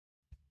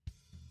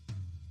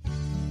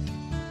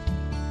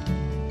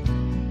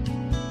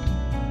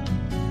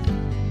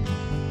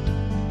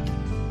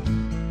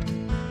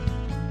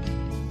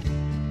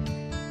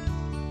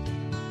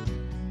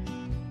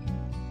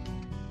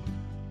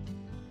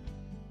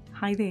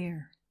Hi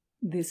there,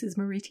 this is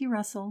Marie T.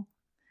 Russell.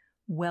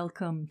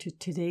 Welcome to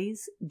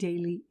today's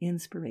Daily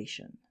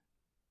Inspiration.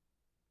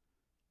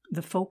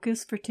 The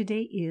focus for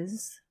today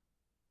is,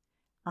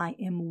 I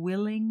am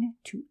willing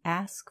to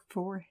ask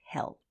for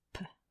help.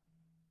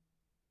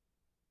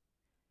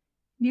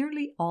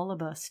 Nearly all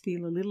of us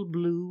feel a little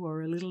blue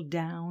or a little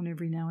down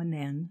every now and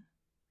then.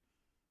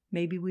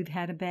 Maybe we've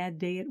had a bad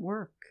day at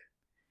work.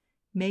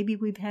 Maybe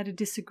we've had a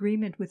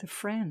disagreement with a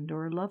friend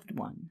or a loved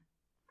one.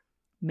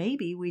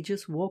 Maybe we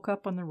just woke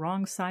up on the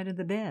wrong side of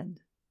the bed.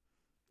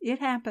 It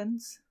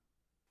happens.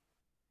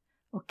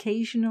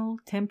 Occasional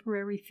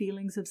temporary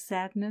feelings of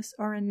sadness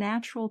are a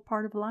natural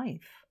part of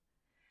life.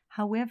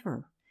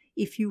 However,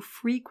 if you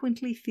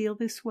frequently feel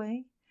this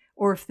way,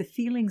 or if the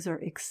feelings are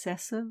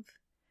excessive,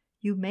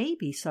 you may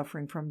be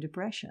suffering from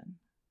depression.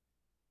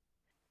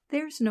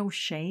 There's no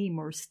shame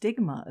or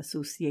stigma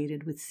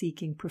associated with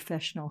seeking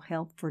professional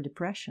help for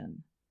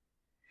depression.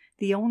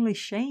 The only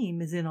shame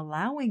is in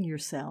allowing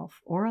yourself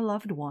or a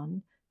loved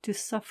one to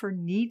suffer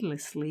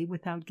needlessly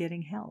without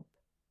getting help.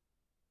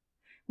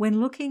 When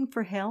looking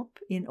for help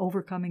in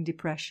overcoming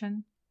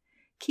depression,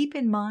 keep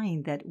in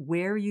mind that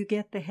where you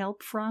get the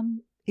help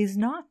from is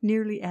not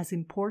nearly as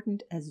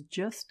important as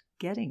just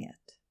getting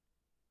it.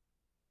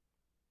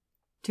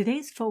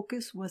 Today's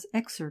focus was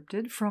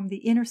excerpted from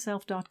the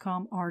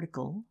InnerSelf.com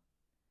article,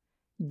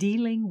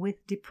 Dealing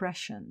with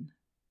Depression.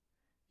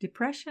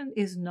 Depression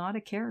is not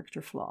a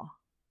character flaw.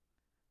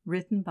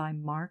 Written by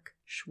Mark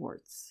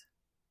Schwartz.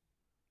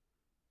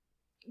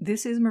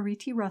 This is Marie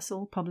T.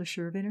 Russell,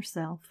 publisher of Inner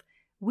Self,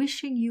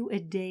 wishing you a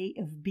day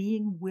of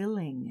being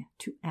willing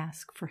to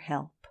ask for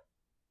help,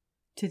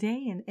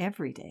 today and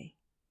every day.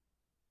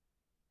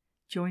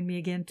 Join me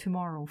again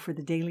tomorrow for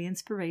the daily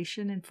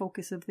inspiration and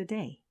focus of the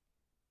day.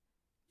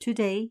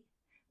 Today,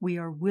 we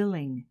are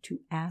willing to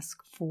ask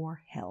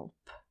for help.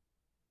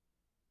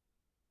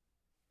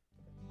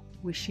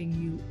 Wishing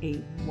you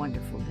a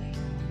wonderful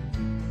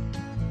day.